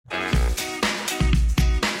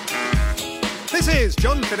is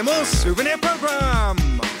John Finnemores Souvenir Programme.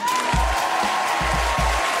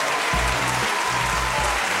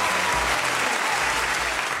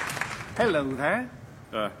 Hello there.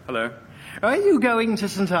 Hello. Are you going to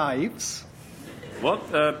St. Ives? What?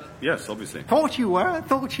 Yes, obviously. Thought you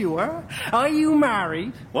were. Are you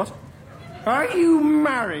married? What? Are you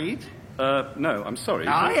married? No, I'm sorry.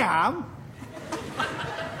 I am.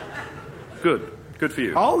 Good. Good for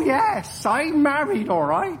you. Oh, yes, I'm married, all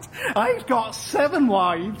right. I've got 7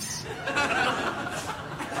 wives.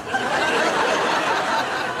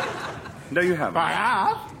 No, you haven't. I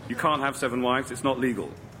have. You can't have 7 wives. It's not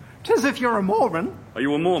legal. 'Tis if you're a Mormon. Are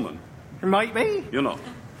you a Mormon? Might be. You're not.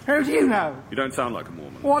 How do you know? You don't sound like a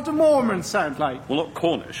Mormon. What do Mormons sound like? Well, not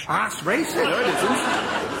Cornish. That's racist. No, it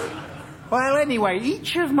isn't. Well, anyway,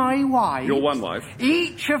 each of my wives... Your one wife.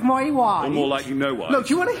 Each of my wives... Or more likely no wives. Look,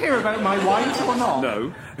 do you want to hear about my wives or not?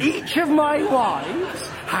 No. Each of my wives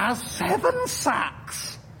has 7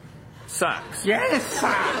 sacks. Sacks? Yes,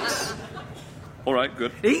 sacks. All right,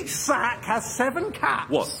 good. Each sack has 7 cats.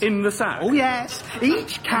 What, in the sack? Oh, yes.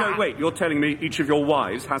 Each cat... No, wait, you're telling me each of your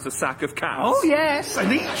wives has a sack of cats? Oh, yes,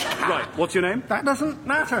 and each cat... Right, what's your name? That doesn't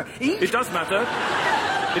matter. It does matter.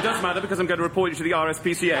 It does matter because I'm going to report you to the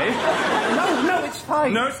RSPCA. No, it's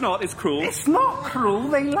fine. No, it's not. It's cruel. It's not cruel.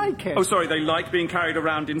 They like it. Oh, sorry, they like being carried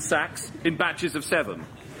around in sacks, in batches of 7.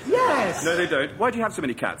 Yes. No, they don't. Why do you have so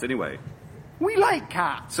many cats, anyway? We like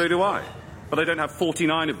cats. So do I. But I don't have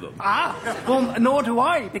 49 of them. Well, nor do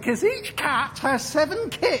I, because each cat has 7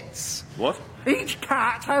 kits. What? Each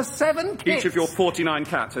cat has 7 kits. Each of your 49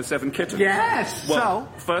 cats has 7 kittens? Yes, well,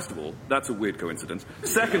 first of all, that's a weird coincidence.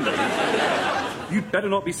 Secondly, you'd better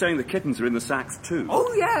not be saying the kittens are in the sacks too.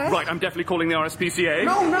 Oh, yes. Right, I'm definitely calling the RSPCA.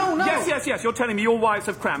 No. Yes, you're telling me your wives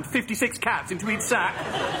have crammed 56 cats into each sack?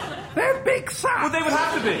 They're big sacks. Well, they would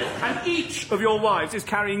have to be. And each of your wives is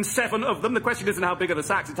carrying 7 of them. The question isn't how big are the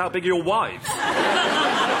sacks, it's how big are your wives.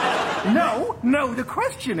 No, the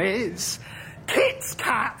question is... Kits,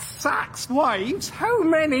 cats, sacks, wives, how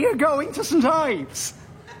many are going to St. Ives?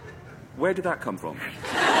 Where did that come from?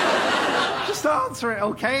 Just answer it,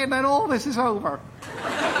 okay, and then all this is over.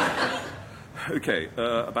 Okay,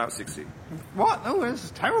 about 60. What? No,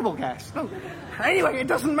 that's a terrible guess. No. Anyway, it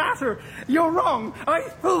doesn't matter. You're wrong. I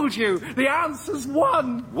fooled you. The answer's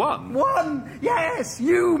 1. 1? 1. Yes,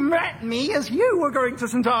 you met me as you were going to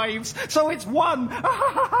St. Ives, so it's 1.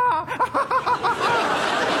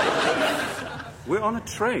 We're on a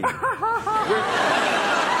train.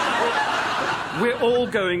 We're all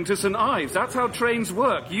going to St. Ives. That's how trains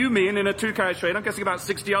work. You, me, and in a 2-carriage train, I'm guessing about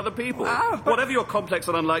 60 other people. Whatever your complex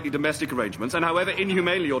and unlikely domestic arrangements, and however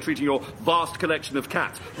inhumanely you're treating your vast collection of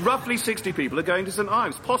cats, roughly 60 people are going to St.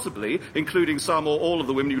 Ives, possibly including some or all of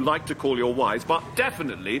the women you like to call your wives, but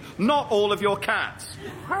definitely not all of your cats.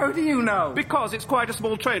 How do you know? Because it's quite a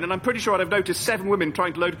small train, and I'm pretty sure I've noticed 7 women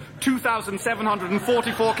trying to load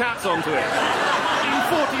 2,744 cats onto it. In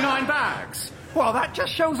 49 bags. Well, that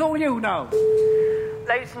just shows all you know.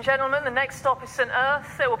 Ladies and gentlemen, the next stop is St.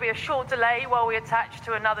 Earth. There will be a short delay while we attach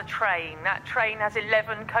to another train. That train has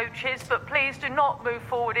 11 coaches, but please do not move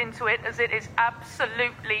forward into it as it is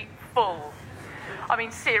absolutely full. I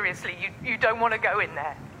mean, seriously, you don't want to go in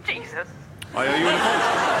there. Jesus. I owe you an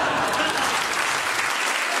apology.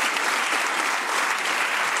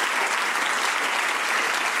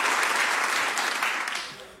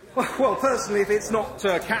 Well, personally, if it's not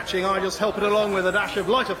catching, I just help it along with a dash of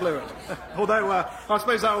lighter fluid. Although, I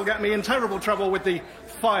suppose that will get me in terrible trouble with the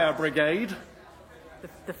fire brigade.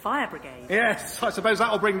 The fire brigade? Yes, I suppose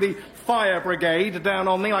that'll bring the fire brigade down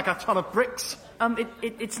on me like a ton of bricks.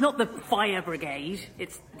 It's not the fire brigade,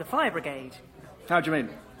 it's the fire brigade. How do you mean?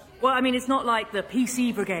 Well, I mean, it's not like the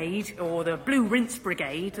PC brigade or the blue rinse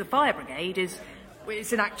brigade. The fire brigade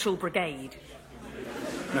it's an actual brigade.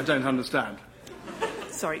 I don't understand.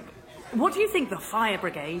 Sorry, what do you think the fire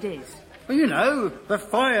brigade is? Well, you know, the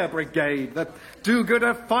fire brigade, the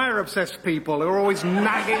do-gooder fire-obsessed people who are always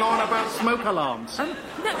nagging on about smoke alarms. No,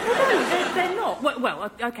 they're not.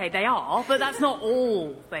 Well, okay, they are, but that's not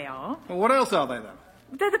all they are. Well, what else are they, then?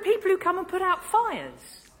 They're the people who come and put out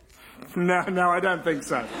fires. No, I don't think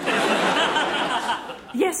so.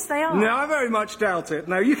 Yes, they are. No, I very much doubt it.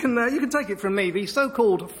 No, you can take it from me. The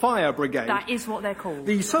so-called fire brigade. That is what they're called.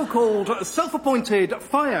 The so-called self-appointed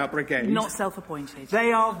fire brigade. Not self-appointed.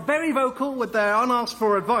 They are very vocal with their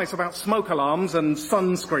unasked-for advice about smoke alarms and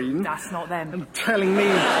sunscreen. That's not them. And telling me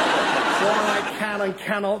what I can and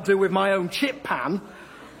cannot do with my own chip pan.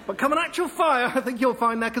 But come an actual fire, I think you'll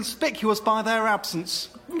find they're conspicuous by their absence.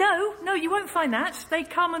 No, you won't find that. They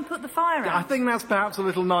come and put the fire out. I think that's perhaps a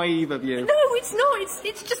little naive of you. No, it's not.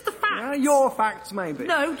 It's just the facts. Your facts, maybe.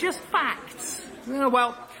 No, just facts. Yeah,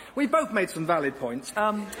 well, we both made some valid points.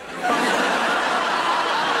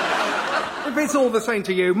 If it's all the same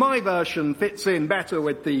to you, my version fits in better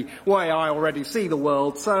with the way I already see the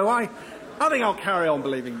world, so I think I'll carry on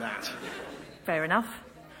believing that. Fair enough.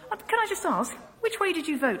 Can I just ask, which way did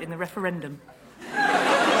you vote in the referendum?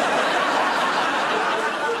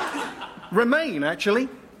 Remain, actually.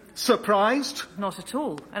 Surprised? Not at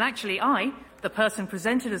all. And actually I, the person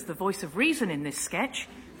presented as the voice of reason in this sketch,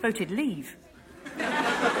 voted leave.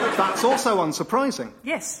 That's also unsurprising.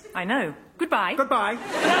 Yes, I know. Goodbye. Goodbye.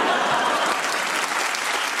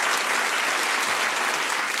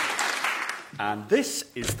 And this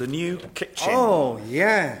is the new kitchen. Oh,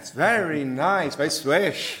 yes, very nice, very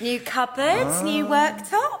swish. New cupboards, new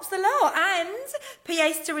worktops, the lot, and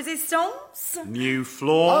pièce de résistance. New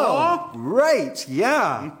floor. Oh, great,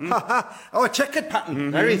 yeah. Oh, a checkered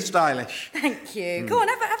pattern, very stylish. Thank you. Go on,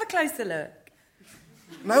 have a closer look.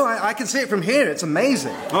 No, I can see it from here, it's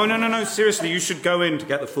amazing. Oh, no, seriously, you should go in to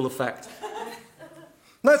get the full effect.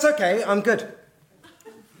 No, it's okay, I'm good.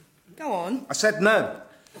 Go on. I said no.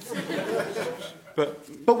 But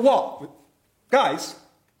what? Guys,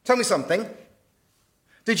 tell me something.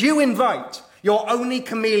 Did you invite your only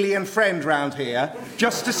chameleon friend round here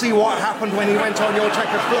just to see what happened when he went on your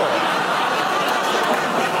checkered floor?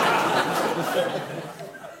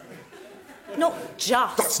 Not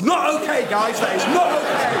just. That's not okay, guys, that is not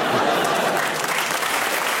okay.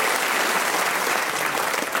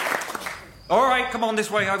 All right, come on, this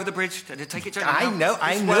way, over the bridge. Take it gently.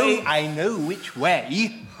 I know which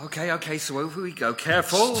way. Okay, so over we go.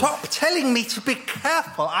 Careful. Stop telling me to be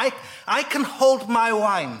careful. I can hold my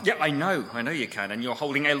wine. Yeah, I know you can, and you're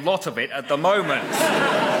holding a lot of it at the moment.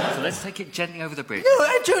 So let's take it gently over the bridge. No,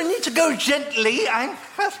 I don't need to go gently. I'm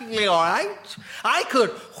perfectly all right. I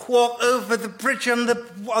could walk over the bridge on the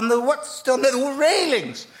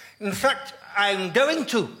railings. In fact, I'm going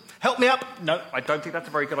to. Help me up. No, I don't think that's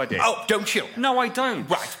a very good idea. Oh, don't you? No, I don't.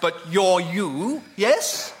 Right, but you're you,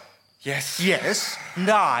 yes? Yes. Yes, and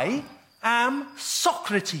I am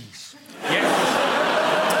Socrates. Yes.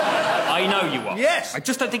 I know you are. Yes. I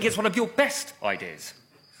just don't think it's one of your best ideas.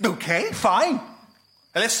 Okay, fine.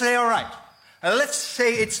 Let's say all right. Let's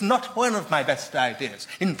say it's not one of my best ideas.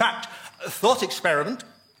 In fact, a thought experiment.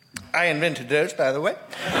 I invented those, by the way.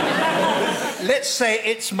 Let's say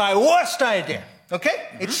it's my worst idea. Okay?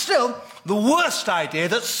 Mm-hmm. It's still the worst idea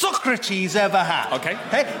that Socrates ever had. Okay.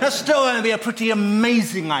 That's still going to be a pretty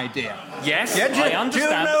amazing idea. Yes, yeah, I understand. Do you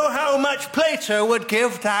know how much Plato would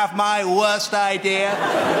give to have my worst idea?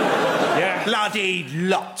 Yeah. Bloody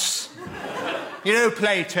lots. You know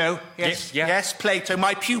Plato? Yes, yeah. Yes, Plato,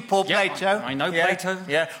 my pupil Plato. I know Plato.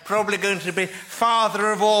 Yeah, probably going to be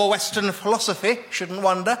father of all Western philosophy, shouldn't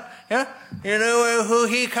wonder. Yeah? You know who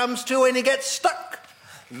he comes to when he gets stuck?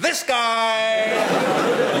 This guy!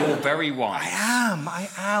 You're very wise. I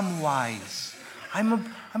am wise. I'm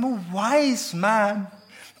a wise man.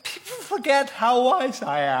 People forget how wise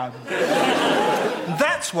I am.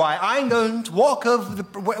 That's why I'm going to walk over the...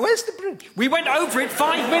 Where's the bridge? We went over it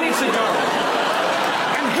 5 minutes ago.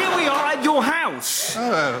 And here we are at your house.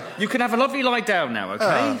 Oh. You can have a lovely lie down now, okay?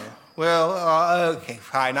 Oh. Well, okay,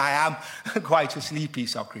 fine. I am quite a sleepy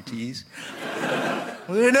Socrates.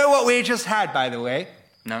 You know what we just had, by the way?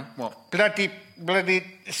 No, what? Bloody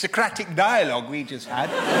Socratic dialogue we just had.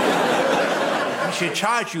 I should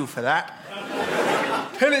charge you for that.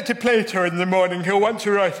 Tell it to Plato in the morning. He'll want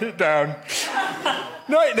to write it down.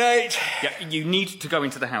 Night. Yeah, you need to go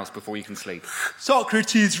into the house before you can sleep.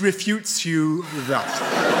 Socrates refutes you thus.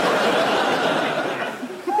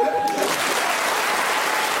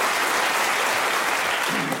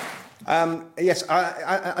 Yes,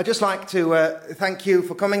 I'd just like to thank you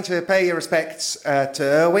for coming to pay your respects to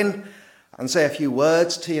Erwin and say a few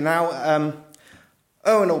words to you now.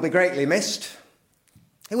 Owen will be greatly missed.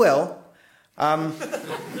 He will.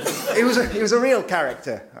 He was a real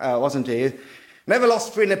character, wasn't he? Never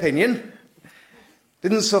lost for an opinion.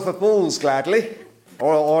 Didn't suffer fools gladly,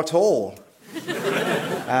 or at all.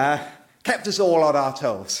 Kept us all on our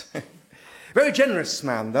toes. Very generous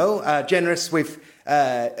man, though. Generous with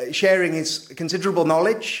sharing his considerable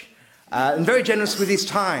knowledge, and very generous with his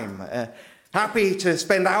time. Happy to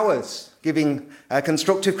spend hours giving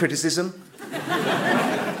constructive criticism,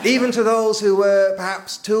 even to those who were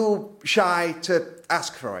perhaps too shy to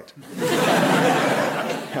ask for it.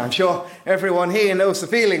 I'm sure everyone here knows the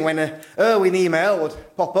feeling when an Erwin email would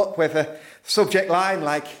pop up with a subject line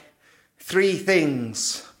like 3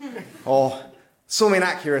 things, or some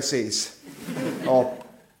inaccuracies, or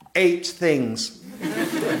 8 things.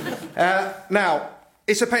 Now,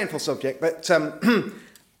 it's a painful subject, but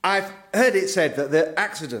I've heard it said that the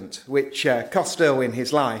accident which cost Irwin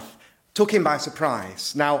his life took him by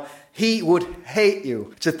surprise. Now, he would hate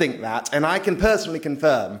you to think that, and I can personally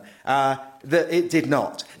confirm that it did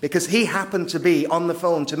not, because he happened to be on the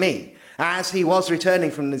phone to me as he was returning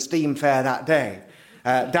from the steam fair that day,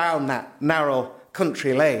 down that narrow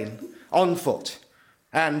country lane, on foot.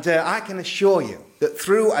 And I can assure you that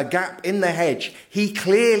through a gap in the hedge, he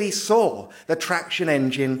clearly saw the traction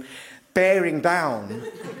engine bearing down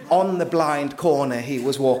on the blind corner he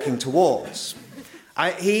was walking towards.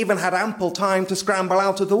 He even had ample time to scramble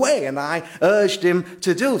out of the way, and I urged him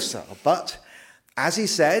to do so. But, as he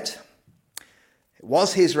said, it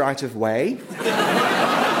was his right of way.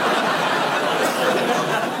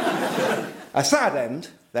 A sad end,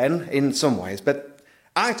 then, in some ways, but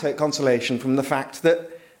I take consolation from the fact that,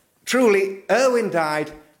 truly, Irwin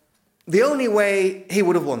died the only way he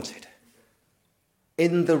would have wanted.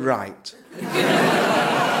 In the right.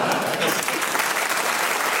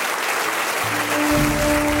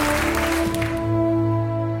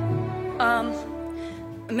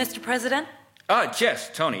 Mr. President? Yes,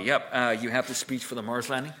 Tony, yep. You have the speech for the Mars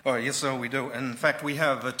landing? Oh, yes, sir, we do. In fact, we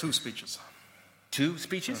have 2 speeches. 2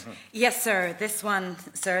 speeches? Mm-hmm. Yes, sir. This one,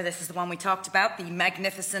 sir, this is the one we talked about, the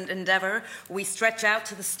magnificent endeavor. We stretch out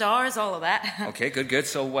to the stars, all of that. Okay, good.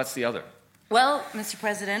 So what's the other? Well, Mr.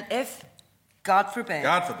 President, if, God forbid.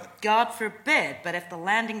 God forbid. God forbid, but if the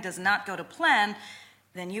landing does not go to plan,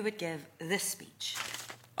 then you would give this speech.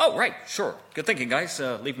 Oh, right, sure. Good thinking, guys.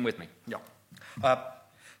 Leave them with me. Yeah.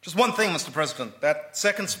 Just one thing, Mr. President. That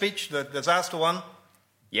second speech, the disaster one,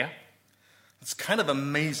 Yeah? it's kind of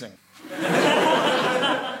amazing.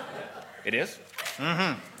 It is?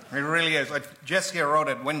 Mm-hmm. It really is. Jess here wrote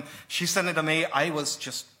it. When she sent it to me, I was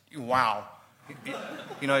just, wow.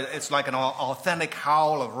 You know, it's like an authentic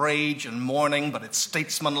howl of rage and mourning, but it's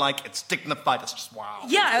statesmanlike, it's dignified, it's just wow.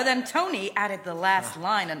 Yeah, then Tony added the last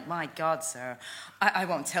line, and my God, sir, I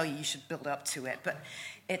won't tell you should build up to it, but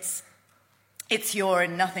it's your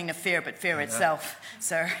nothing to fear but fear itself,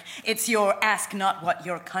 sir. It's your ask not what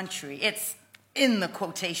your country. It's in the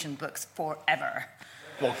quotation books forever.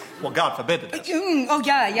 Well, God forbid it is. Oh,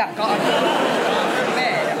 yeah, God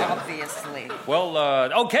forbid, obviously. Well,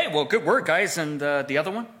 okay, well, good work, guys. And the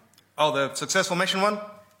other one? Oh, the successful mission one?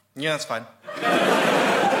 Yeah, that's fine.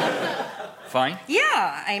 Fine?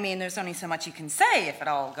 Yeah, I mean, there's only so much you can say if it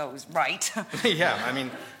all goes right. Yeah, I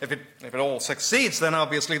mean, if it all succeeds, then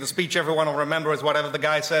obviously the speech everyone will remember is whatever the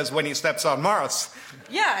guy says when he steps on Mars.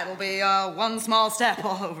 Yeah, it'll be one small step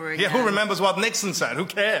all over again. Yeah, who remembers what Nixon said? Who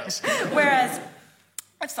cares? Whereas,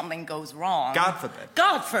 if something goes wrong... God forbid.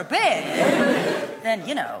 God forbid! Then,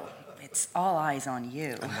 you know, it's all eyes on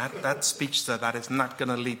you. And that speech, sir, that is not going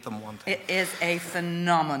to lead them one thing. It is a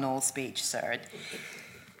phenomenal speech, sir. It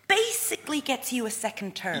basically gets you a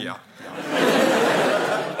second term. Yeah.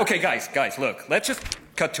 Okay, guys, look, let's just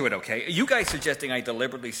cut to it, okay? Are you guys suggesting I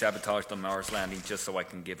deliberately sabotage the Mars landing just so I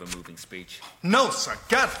can give a moving speech? No, sir,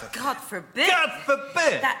 God forbid. God forbid. God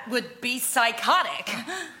forbid! That would be psychotic.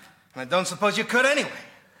 I don't suppose you could anyway.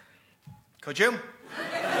 Could you?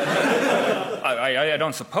 I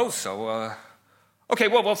don't suppose so. Okay,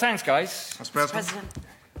 well, thanks, guys. Mr. President? President.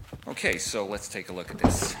 Okay, so let's take a look at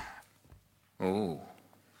this. Oh,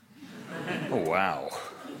 wow.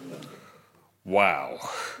 Wow.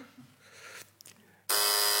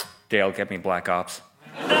 Dale, get me Black Ops.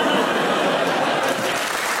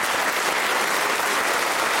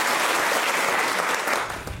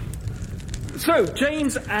 So,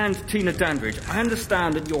 James and Tina Dandridge, I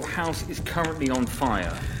understand that your house is currently on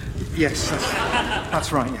fire. Yes,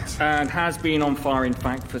 that's right, yes. And has been on fire, in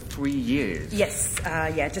fact, for 3 years. Yes,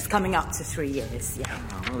 just coming up to 3 years, yeah.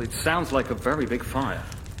 Well, it sounds like a very big fire.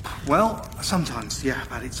 Well, sometimes, yeah,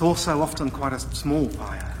 but it's also often quite a small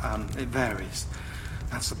fire. It varies.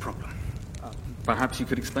 That's the problem. Perhaps you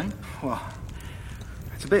could explain? Well,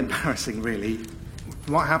 it's a bit embarrassing, really.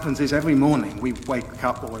 What happens is every morning we wake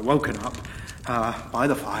up, or we're woken up, by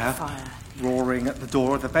the fire, roaring at the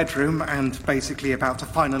door of the bedroom and basically about to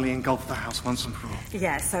finally engulf the house once and for all.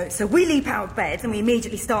 Yeah, so we leap out of bed and we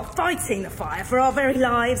immediately start fighting the fire for our very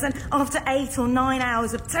lives, and after 8 or 9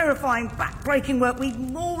 hours of terrifying back-breaking work, we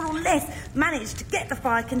more or less managed to get the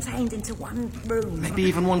fire contained into one room. Maybe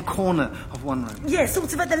even one corner of one room. Yeah,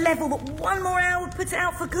 sort of at the level that one more hour would put it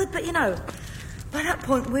out for good, but you know, by that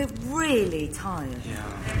point we're really tired.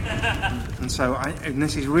 Yeah. And so, and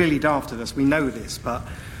this is really daft of us, we know this, but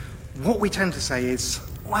what we tend to say is,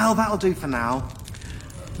 well, that'll do for now.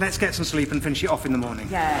 Let's get some sleep and finish it off in the morning.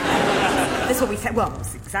 Yeah. That's what we said. Well,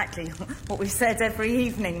 it's exactly what we've said every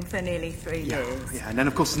evening for nearly 3 years. Yeah, and then,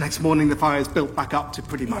 of course, the next morning the fire's built back up to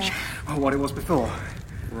pretty much what it was before.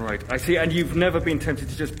 Right, I see. And you've never been tempted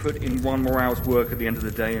to just put in one more hour's work at the end of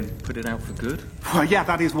the day and put it out for good? Well, yeah,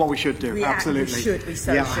 that is what we should do, We absolutely. should, we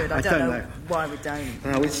so should. I don't know why we don't.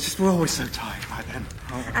 No, it's just we're always so tired by then.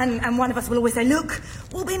 Oh. And one of us will always say, look,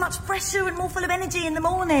 we'll be much fresher and more full of energy in the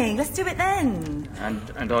morning. Let's do it then.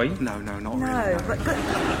 And are you? No, not really. No,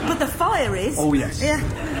 but the fire is. Oh, yes. Yeah.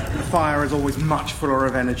 The fire is always much fuller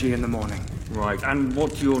of energy in the morning. Right, and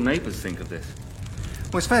what do your neighbours think of this?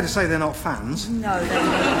 Well, it's fair to say they're not fans. No,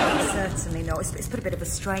 certainly not. It's put a bit of a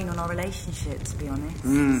strain on our relationship, to be honest.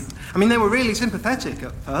 I mean, they were really sympathetic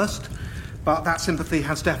at first, but that sympathy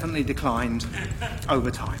has definitely declined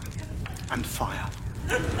over time. And fire.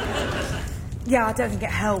 Yeah, I don't think it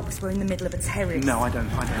helps. We're in the middle of a terrace. No, I don't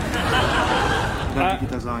think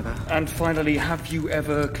it does either. And finally, have you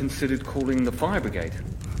ever considered calling the fire brigade?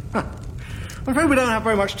 I'm afraid we don't have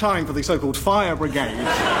very much time for the so-called fire brigade.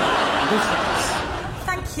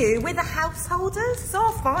 Thank you. We're the householders. It's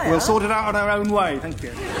our fire. We'll sort it out in our own way. Thank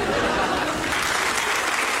you.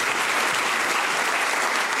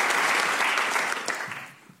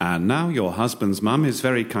 And now your husband's mum is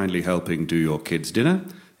very kindly helping do your kids' dinner,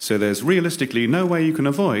 so there's realistically no way you can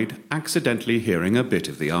avoid accidentally hearing a bit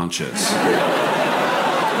of the Archers.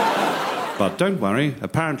 But don't worry,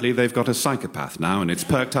 apparently they've got a psychopath now and it's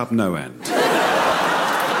perked up no end.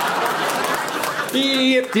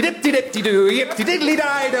 Yip-de-dip-de-dip-de-doo,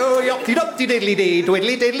 yip-de-diddly-di-do, yop-de-dop-de-diddly-dee,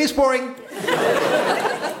 twiddly-diddly sporing.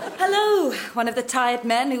 Hello, one of the tired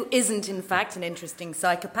men who isn't, in fact, an interesting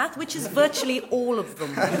psychopath, which is virtually all of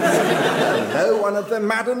them. Hello, one of the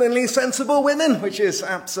maddeningly sensible women, which is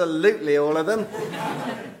absolutely all of them.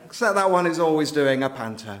 Except that one is always doing a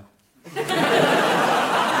panto.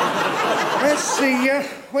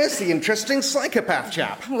 Where's the interesting psychopath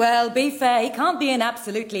chap? Well, be fair, he can't be in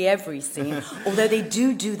absolutely every scene, although they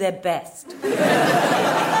do their best.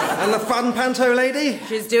 And the fun panto lady?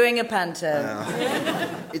 She's doing a panto.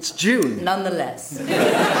 It's June. Nonetheless.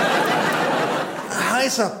 I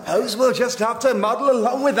suppose we'll just have to muddle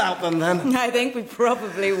along without them then. I think we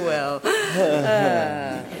probably will.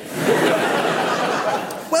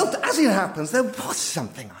 Well, as it happens, there was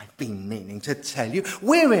something I've been meaning to tell you.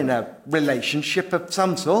 We're in a relationship of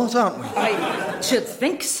some sort, aren't we? I should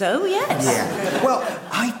think so, yes. Yeah. Well,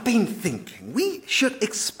 I've been thinking we should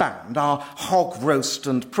expand our hog roast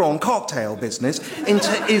and prawn cocktail business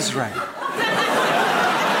into Israel.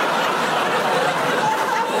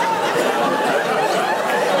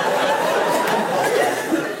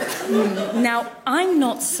 Now, I'm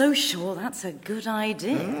not so sure that's a good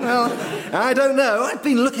idea. Well, I don't know. I've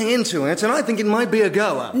been looking into it, and I think it might be a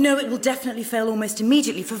goer. No, it will definitely fail almost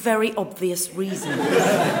immediately for very obvious reasons.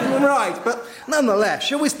 Right, but nonetheless,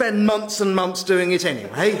 shall we spend months and months doing it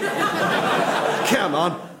anyway? Come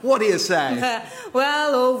on, what do you say?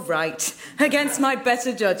 Well, all right. Against my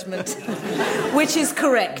better judgment. Which is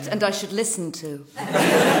correct, and I should listen to.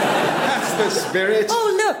 That's the spirit.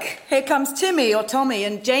 Oh, look, here comes Timmy or Tommy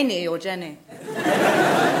and Janie or Jenny.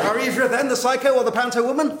 Are either of them the psycho or the panto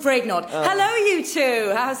woman? Afraid not. Hello, you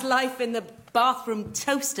two. How's life in the bathroom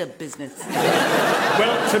toaster business?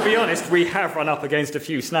 Well, to be honest, we have run up against a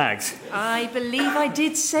few snags. I believe I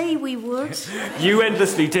did say we would. You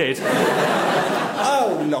endlessly did.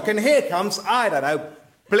 Oh, look, and here comes, I don't know,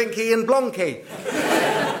 Blinky and Blonky.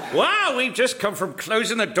 Wow, we've just come from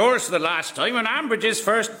closing the doors for the last time, and Ambridge's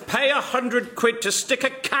first pay £100 to stick a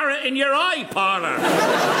carrot in your eye parlour.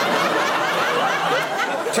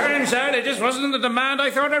 Turns out it just wasn't the demand I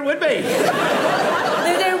thought it would be.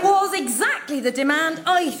 There was exactly the demand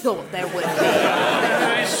I thought there would be.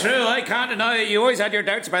 It's true, I can't deny it. You always had your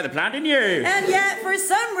doubts about the plan, didn't you? And yet, for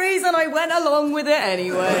some reason, I went along with it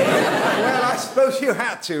anyway. Well, I suppose you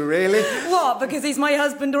had to, really. What, because he's my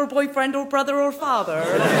husband or boyfriend or brother or father?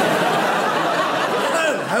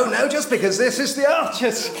 No, just because this is the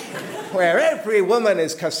Archers, where every woman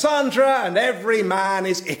is Cassandra and every man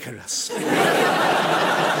is Icarus.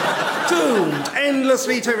 Doomed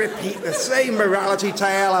endlessly to repeat the same morality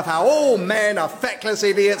tale of how all men are feckless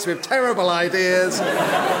idiots with terrible ideas,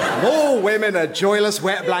 and all women are joyless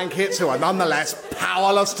wet blankets who are nonetheless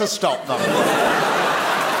powerless to stop them.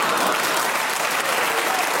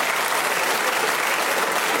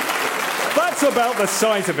 That's about the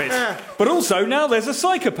size of it. But also, now there's a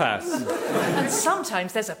psychopath. And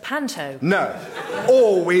sometimes there's a panto. No,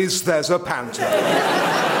 always there's a panto.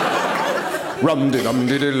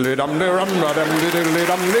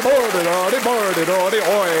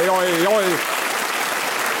 Rum-de-dum-de-diddly-dum-de-rum-de-dum-de-bordy-dordy-bordy-dordy-oi, oi.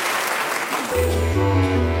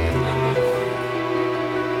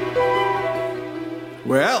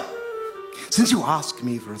 Well, since you ask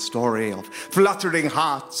me for a story of fluttering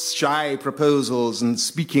hearts, shy proposals, and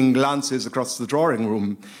speaking glances across the drawing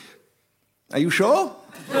room, are you sure?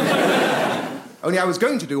 Only I was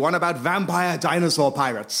going to do one about vampire dinosaur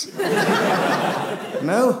pirates.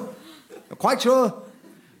 No? Not quite sure?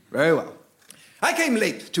 Very well. I came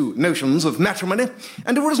late to notions of matrimony,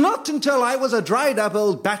 and it was not until I was a dried-up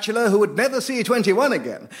old bachelor who would never see 21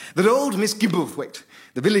 again that old Miss Gimblethwaite,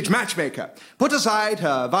 the village matchmaker, put aside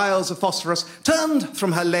her vials of phosphorus, turned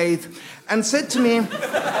from her lathe, and said to me,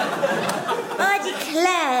 I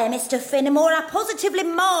declare, Mr. Finnemore, I positively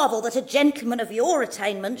marvel that a gentleman of your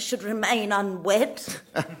attainment should remain unwed.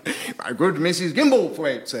 My good Mrs.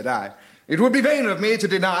 Gimblethwaite, said I, it would be vain of me to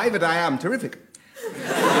deny that I am terrific.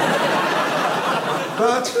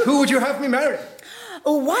 But who would you have me marry?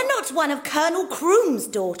 Why not one of Colonel Croom's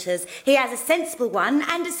daughters? He has a sensible one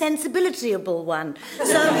and a sensibilityable one.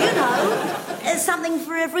 So, you know, something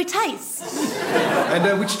for every taste.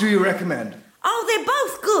 And which do you recommend? Oh, they're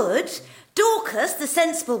both good. Dorcas, the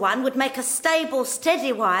sensible one, would make a stable,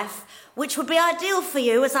 steady wife, which would be ideal for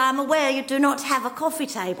you, as I am aware you do not have a coffee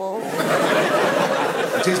table.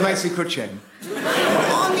 It is my secret shame.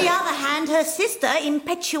 On the other hand, her sister,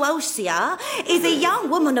 Impetuosia, is a young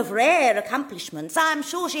woman of rare accomplishments. I am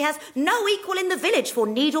sure she has no equal in the village for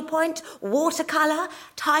needlepoint, watercolour,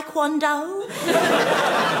 taekwondo,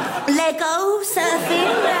 Lego,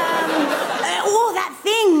 surfing, or that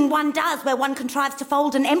thing one does where one contrives to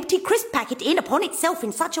fold an empty crisp packet in upon itself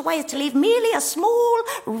in such a way as to leave merely a small,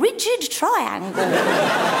 rigid triangle.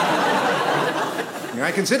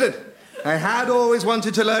 I considered. I had always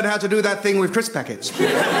wanted to learn how to do that thing with crisp packets.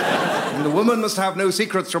 And the woman must have no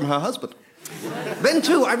secrets from her husband. Then,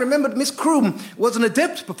 too, I remembered Miss Croom was an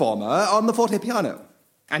adept performer on the forte piano,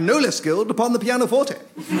 and no less skilled upon the pianoforte.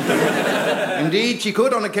 Indeed, she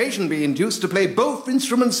could on occasion be induced to play both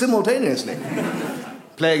instruments simultaneously,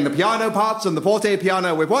 playing the piano parts on the forte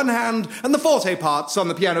piano with one hand and the forte parts on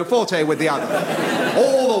the pianoforte with the other,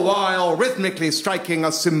 all the while rhythmically striking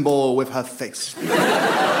a cymbal with her face.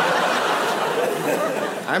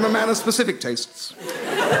 I'm a man of specific tastes.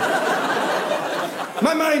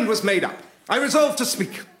 My mind was made up. I resolved to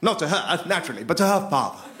speak, not to her, naturally, but to her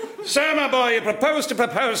father. So, my boy, you propose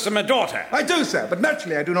to my daughter? I do, sir, but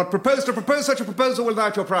naturally I do not propose to propose such a proposal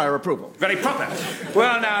without your prior approval. Very proper.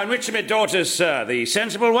 Well, now, and which of my daughters, sir? The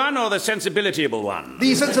sensible one or the sensibilityable one?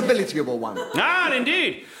 The sensibilityable one. Ah,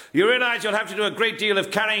 indeed. You realise you'll have to do a great deal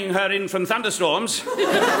of carrying her in from thunderstorms.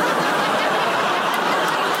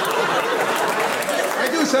 I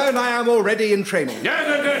do, sir, and I am already in training. Yeah,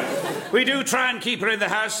 good, good. We do try and keep her in the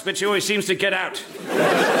house, but she always seems to get out.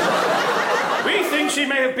 We think she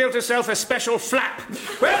may have built herself a special flap.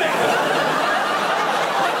 Well, then,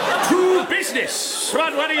 to business.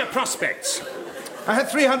 What are your prospects? I had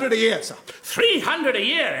 300 a year, sir. 300 a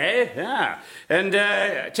year, eh? Yeah. And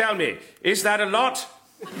tell me, is that a lot?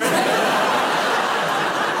 Is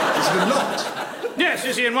it a lot? Yes,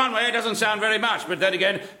 you see, in one way it doesn't sound very much, but then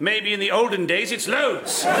again, maybe in the olden days it's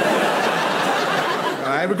loads.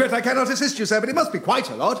 I regret I cannot assist you, sir, but it must be quite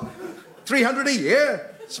a lot. 300 a year.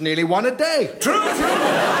 It's nearly one a day. True, true.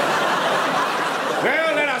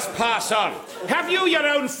 Well, let us pass on. Have you your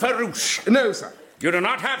own farouche? No, sir. You do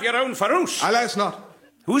not have your own farouche? Alas, not.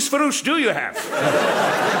 Whose farouche do you have?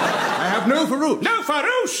 I have no farouche. No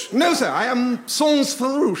farouche? No, sir. I am sans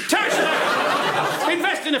farouche.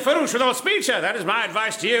 Invest in a farouche with all speed, sir. That is my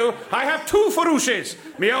advice to you. I have 2 farouches.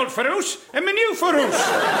 Me old farouche and me new farouche.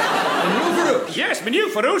 A new farouche? Yes, me new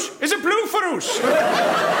farouche is a blue farouche.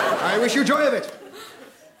 I wish you joy of it.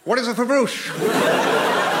 What is a farouche?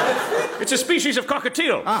 It's a species of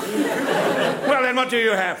cockatiel. Ah. Well, then what do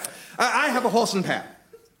you have? I have a horse and pair.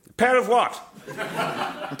 A pair of what?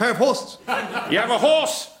 A pair of horses. You have a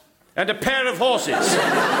horse and a pair of horses.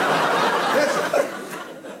 Yes, sir.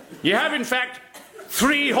 You have, in fact,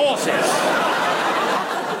 3 horses.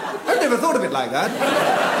 I've never thought of it like that.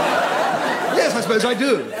 Yes, I suppose I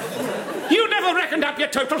do. You never reckoned up your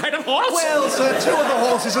total head of horse? Well, sir, 2 of the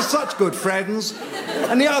horses are such good friends,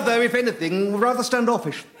 and the other, if anything, rather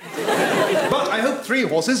standoffish. But I hope 3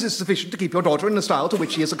 horses is sufficient to keep your daughter in the style to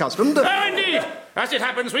which she is accustomed. Oh, indeed. As it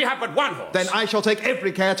happens, we have but 1 horse. Then I shall take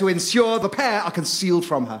every care to ensure the pair are concealed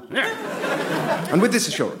from her. Yeah. And with this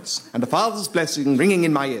assurance, and a father's blessing ringing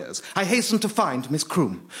in my ears, I hasten to find Miss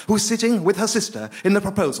Croom, who is sitting with her sister in the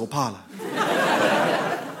proposal parlour.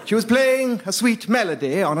 She was playing a sweet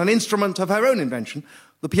melody on an instrument of her own invention,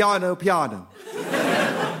 the piano,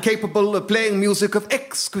 capable of playing music of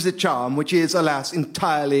exquisite charm, which is, alas,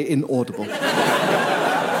 entirely inaudible.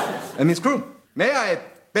 Miss Croom, may I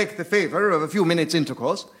beg the favour of a few minutes'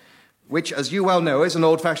 intercourse? which, as you well know, is an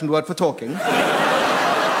old-fashioned word for talking.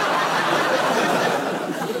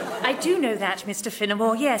 I do know that, Mr.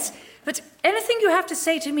 Finnemore, yes. But anything you have to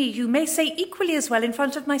say to me, you may say equally as well in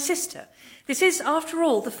front of my sister. This is, after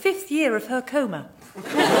all, the 5th year of her coma.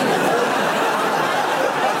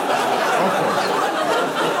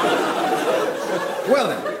 Well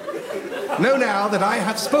then, know now that I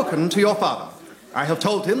have spoken to your father. I have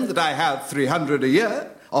told him that I have 300 a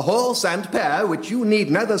year, a horse and pair which you need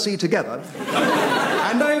neither see together,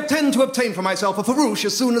 and I intend to obtain for myself a farouche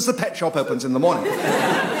as soon as the pet shop opens in the morning.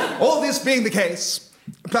 All this being the case,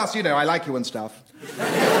 plus, you know, I like you and stuff,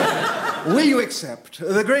 will you accept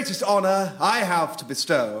the greatest honour I have to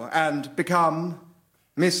bestow and become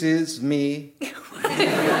Mrs. Me?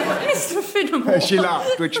 Mr. Finnemore. She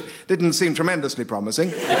laughed, which didn't seem tremendously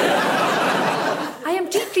promising. I am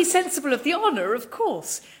deeply sensible of the honour, of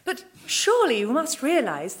course, but surely you must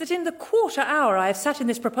realise that in the quarter hour I have sat in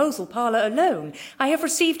this proposal parlour alone, I have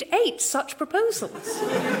received 8 such proposals.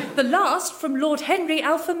 The last from Lord Henry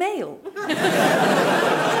Alpha Male.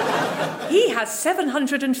 He has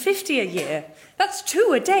 750 a year. That's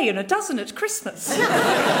 2 a day and a dozen at Christmas.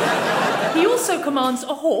 He also commands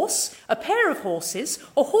a horse, a pair of horses,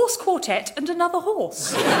 a horse quartet and another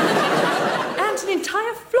horse. And an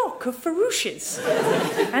entire flock of farouches.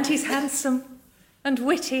 And he's handsome and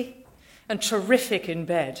witty and terrific in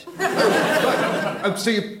bed.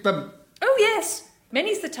 Oh, yes.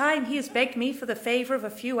 Many's the time he has begged me for the favour of a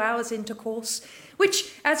few hours' intercourse,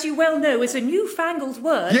 which, as you well know, is a newfangled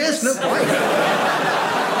word. Yes, no, quite.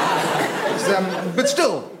 But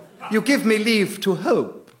still, you give me leave to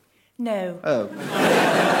hope. No. Oh.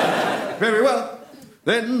 Very well.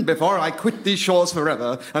 Then, before I quit these shores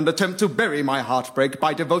forever and attempt to bury my heartbreak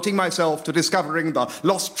by devoting myself to discovering the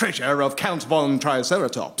lost treasure of Count von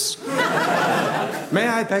Triceratops, may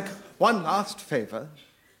I beg one last favour?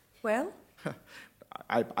 Well?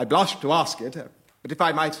 I blush to ask it, but if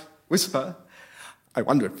I might whisper, I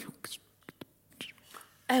wonder if you...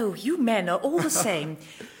 Oh, you men are all the same.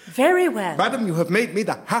 Very well. Madam, you have made me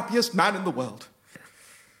the happiest man in the world.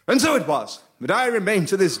 And so it was that I remain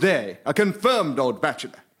to this day a confirmed old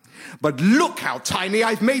bachelor. But look how tiny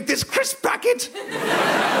I've made this crisp packet. Good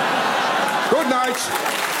night.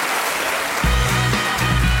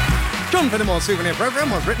 John Finnemores Souvenir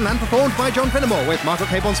Programme was written and performed by John Finnemore with Margaret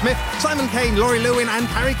Caborn-Smith, Simon Kane, Laurie Lewin and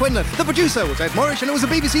Harry Quinlan. The producer was Ed Morrish and it was a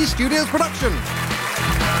BBC Studios production.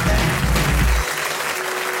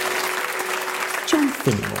 John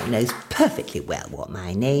Finnemore knows perfectly well what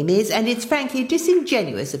my name is, and it's frankly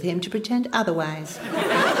disingenuous of him to pretend otherwise.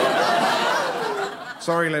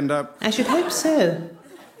 Sorry, Linda. I should hope so.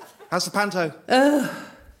 How's the panto? Oh,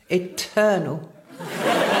 eternal.